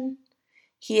conversation,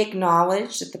 he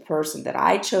acknowledged that the person that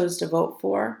I chose to vote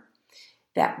for,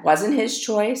 that wasn't his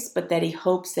choice, but that he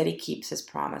hopes that he keeps his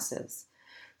promises.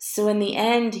 So in the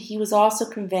end, he was also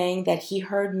conveying that he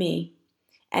heard me,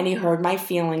 and he heard my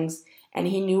feelings, and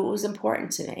he knew it was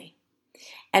important to me.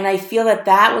 And I feel that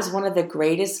that was one of the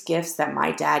greatest gifts that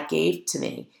my dad gave to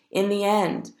me in the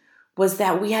end, was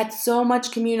that we had so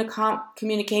much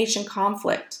communication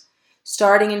conflict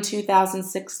starting in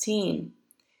 2016,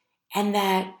 and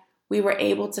that we were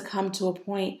able to come to a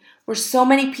point where so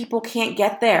many people can't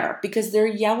get there because they're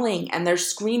yelling and they're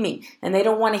screaming and they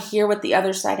don't want to hear what the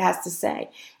other side has to say,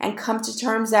 and come to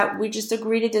terms that we just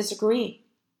agree to disagree.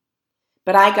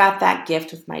 But I got that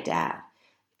gift with my dad.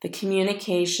 The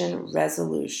communication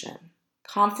resolution,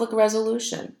 conflict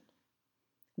resolution.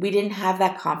 We didn't have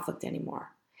that conflict anymore.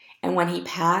 And when he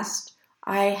passed,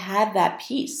 I had that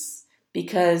peace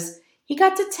because he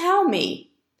got to tell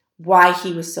me why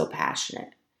he was so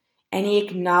passionate. And he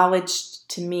acknowledged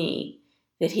to me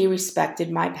that he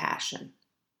respected my passion.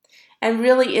 And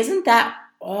really, isn't that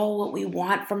all what we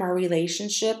want from our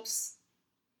relationships?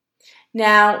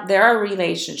 Now, there are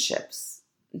relationships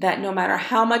that no matter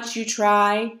how much you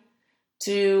try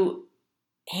to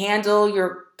handle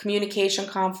your communication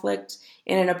conflict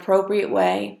in an appropriate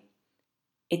way,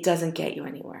 it doesn't get you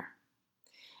anywhere.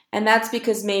 And that's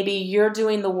because maybe you're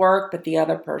doing the work, but the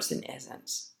other person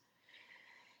isn't.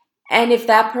 And if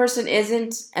that person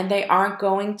isn't and they aren't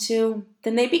going to,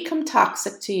 then they become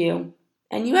toxic to you.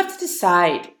 And you have to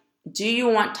decide, do you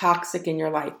want toxic in your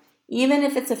life, even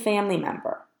if it's a family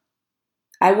member?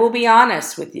 I will be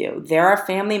honest with you. There are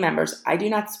family members I do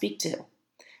not speak to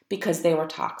because they were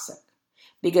toxic.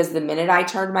 Because the minute I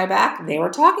turned my back, they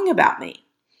were talking about me.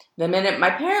 The minute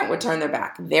my parent would turn their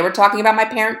back, they were talking about my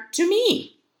parent to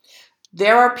me.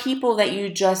 There are people that you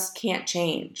just can't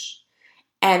change.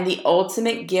 And the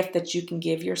ultimate gift that you can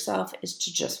give yourself is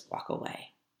to just walk away.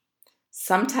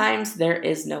 Sometimes there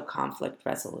is no conflict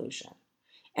resolution,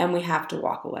 and we have to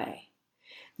walk away.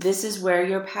 This is where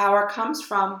your power comes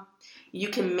from. You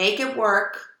can make it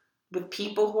work with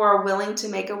people who are willing to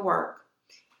make it work.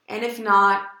 And if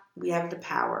not, we have the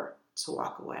power to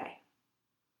walk away.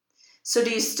 So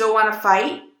do you still want to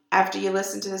fight after you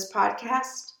listen to this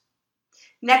podcast?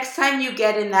 Next time you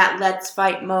get in that let's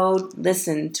fight mode,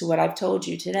 listen to what I've told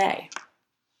you today.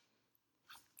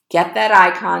 Get that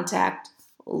eye contact,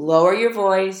 lower your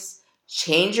voice,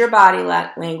 change your body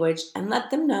language, and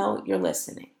let them know you're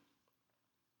listening.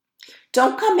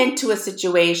 Don't come into a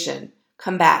situation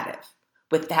combative.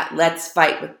 with that let's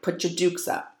fight, with put your dukes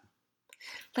up.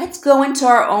 Let's go into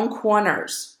our own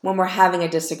corners when we're having a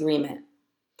disagreement.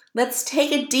 Let's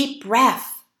take a deep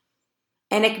breath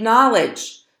and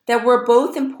acknowledge that we're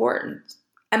both important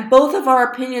and both of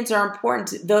our opinions are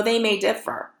important, though they may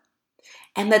differ.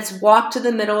 And let's walk to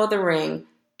the middle of the ring,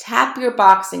 tap your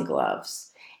boxing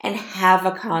gloves, and have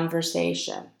a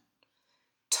conversation.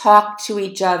 Talk to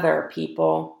each other,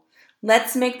 people.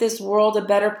 Let's make this world a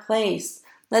better place.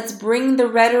 Let's bring the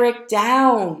rhetoric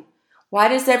down. Why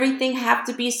does everything have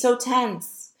to be so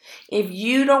tense? If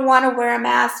you don't want to wear a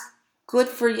mask, good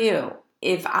for you.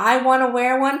 If I want to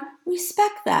wear one,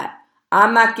 respect that.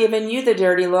 I'm not giving you the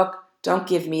dirty look. Don't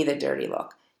give me the dirty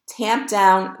look. Tamp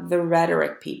down the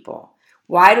rhetoric, people.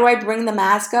 Why do I bring the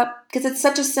mask up? Because it's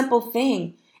such a simple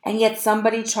thing, and yet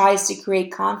somebody tries to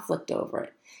create conflict over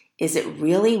it. Is it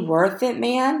really worth it,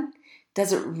 man?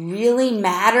 Does it really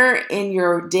matter in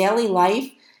your daily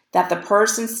life that the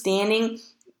person standing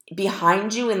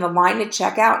behind you in the line to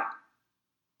check out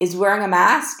is wearing a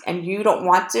mask and you don't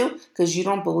want to because you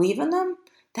don't believe in them?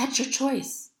 That's your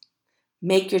choice.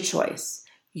 Make your choice.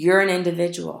 You're an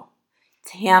individual.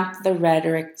 Tamp the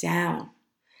rhetoric down.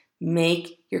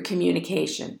 Make your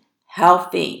communication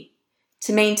healthy.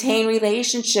 To maintain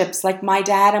relationships like my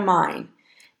dad and mine,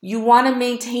 you want to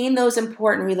maintain those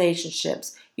important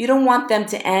relationships. You don't want them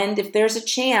to end if there's a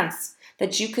chance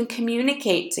that you can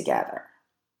communicate together.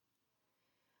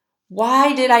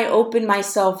 Why did I open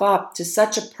myself up to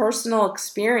such a personal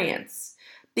experience?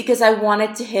 Because I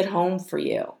wanted to hit home for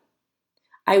you.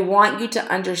 I want you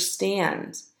to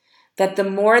understand that the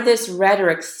more this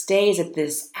rhetoric stays at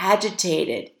this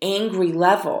agitated, angry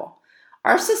level,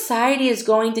 our society is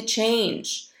going to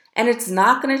change, and it's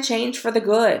not going to change for the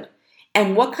good.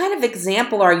 And what kind of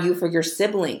example are you for your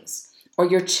siblings or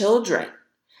your children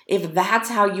if that's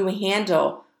how you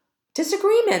handle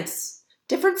disagreements,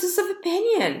 differences of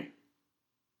opinion?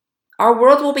 Our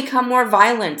world will become more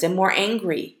violent and more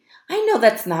angry. I know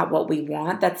that's not what we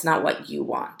want. That's not what you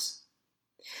want.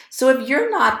 So if you're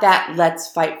not that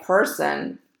let's fight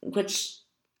person, which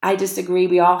I disagree,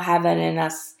 we all have it in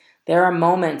us. There are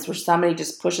moments where somebody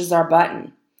just pushes our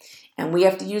button and we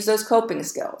have to use those coping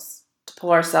skills to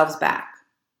pull ourselves back.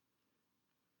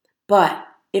 But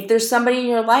if there's somebody in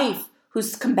your life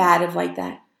who's combative like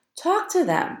that, talk to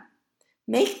them.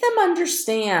 Make them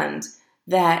understand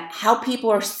that how people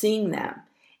are seeing them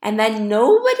and that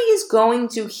nobody is going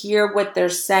to hear what they're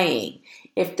saying.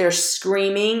 If they're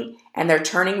screaming and they're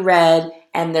turning red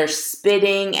and they're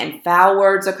spitting and foul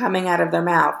words are coming out of their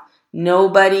mouth,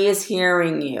 nobody is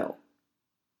hearing you.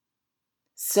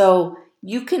 So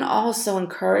you can also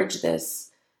encourage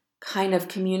this kind of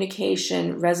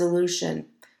communication resolution,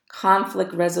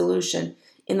 conflict resolution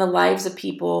in the lives of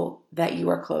people that you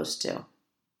are close to.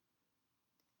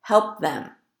 Help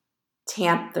them.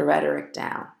 Tamp the rhetoric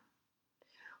down.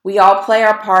 We all play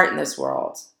our part in this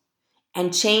world,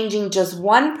 and changing just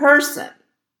one person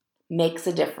makes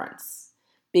a difference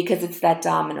because it's that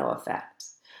domino effect.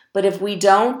 But if we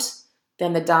don't,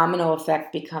 then the domino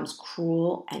effect becomes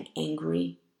cruel and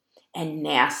angry and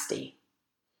nasty.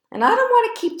 And I don't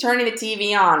want to keep turning the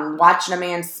TV on, watching a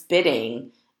man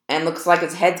spitting and looks like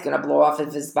his head's going to blow off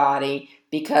of his body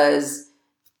because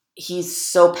he's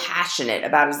so passionate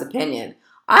about his opinion.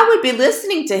 I would be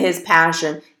listening to his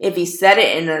passion if he said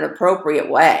it in an appropriate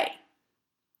way.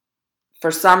 For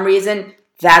some reason,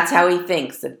 that's how he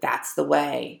thinks, that that's the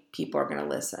way people are going to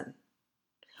listen.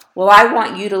 Well, I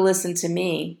want you to listen to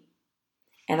me,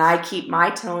 and I keep my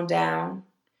tone down.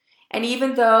 And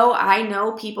even though I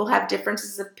know people have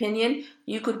differences of opinion,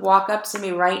 you could walk up to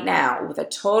me right now with a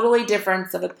totally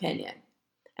difference of opinion,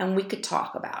 and we could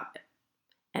talk about it.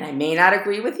 And I may not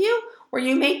agree with you, or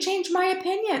you may change my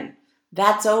opinion.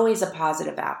 That's always a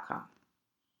positive outcome.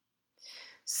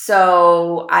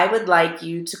 So I would like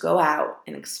you to go out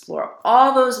and explore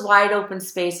all those wide open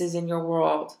spaces in your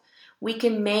world. We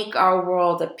can make our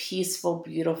world a peaceful,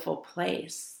 beautiful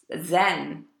place.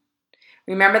 Zen.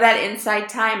 Remember that inside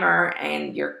timer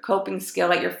and your coping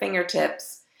skill at your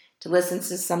fingertips to listen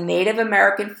to some Native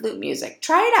American flute music.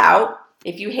 Try it out.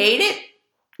 If you hate it,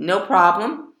 no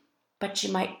problem, but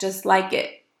you might just like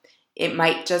it. It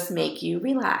might just make you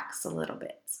relax a little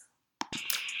bit.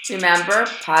 Remember,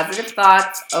 positive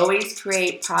thoughts always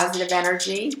create positive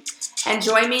energy. And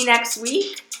join me next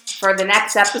week for the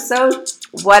next episode.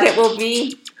 What it will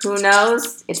be, who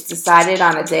knows? It's decided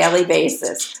on a daily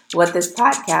basis what this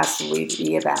podcast will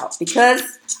be about.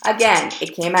 Because, again,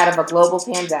 it came out of a global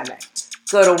pandemic.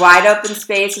 Go to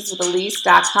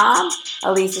wideopenspaceswithelise.com.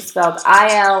 Elise is spelled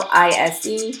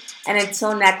ILISE. And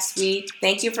until next week,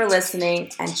 thank you for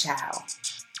listening and ciao.